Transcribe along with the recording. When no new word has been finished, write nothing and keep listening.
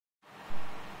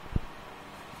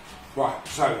Right,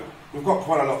 so we've got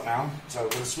quite a lot now, so we're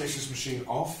going to switch this machine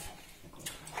off,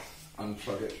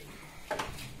 unplug it.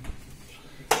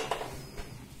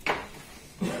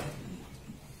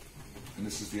 And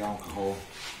this is the alcohol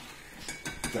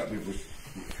that we've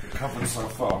recovered so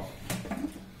far.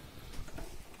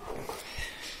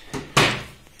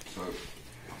 So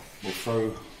we'll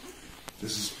throw,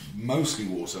 this is mostly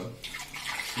water.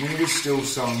 I mean, there's still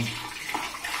some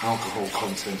alcohol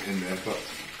content in there, but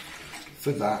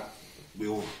for that,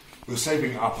 we're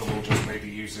saving it up and we'll just maybe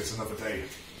use this another day.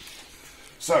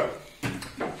 So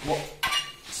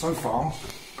far,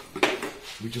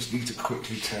 we just need to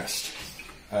quickly test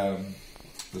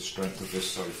the strength of this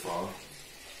so far.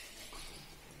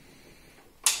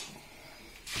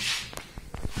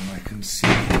 And I can see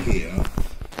here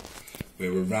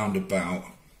we're around about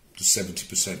the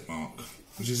 70% mark,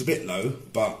 which is a bit low,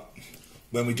 but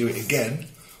when we do it again,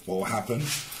 what will happen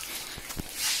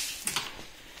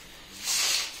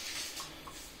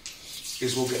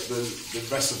is we'll get the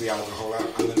rest of the alcohol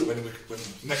out, and then when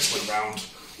next one round,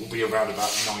 we'll be around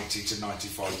about 90 to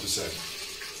 95%.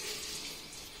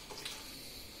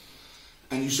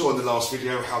 And you saw in the last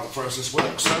video how the process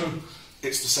works, so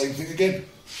it's the same thing again.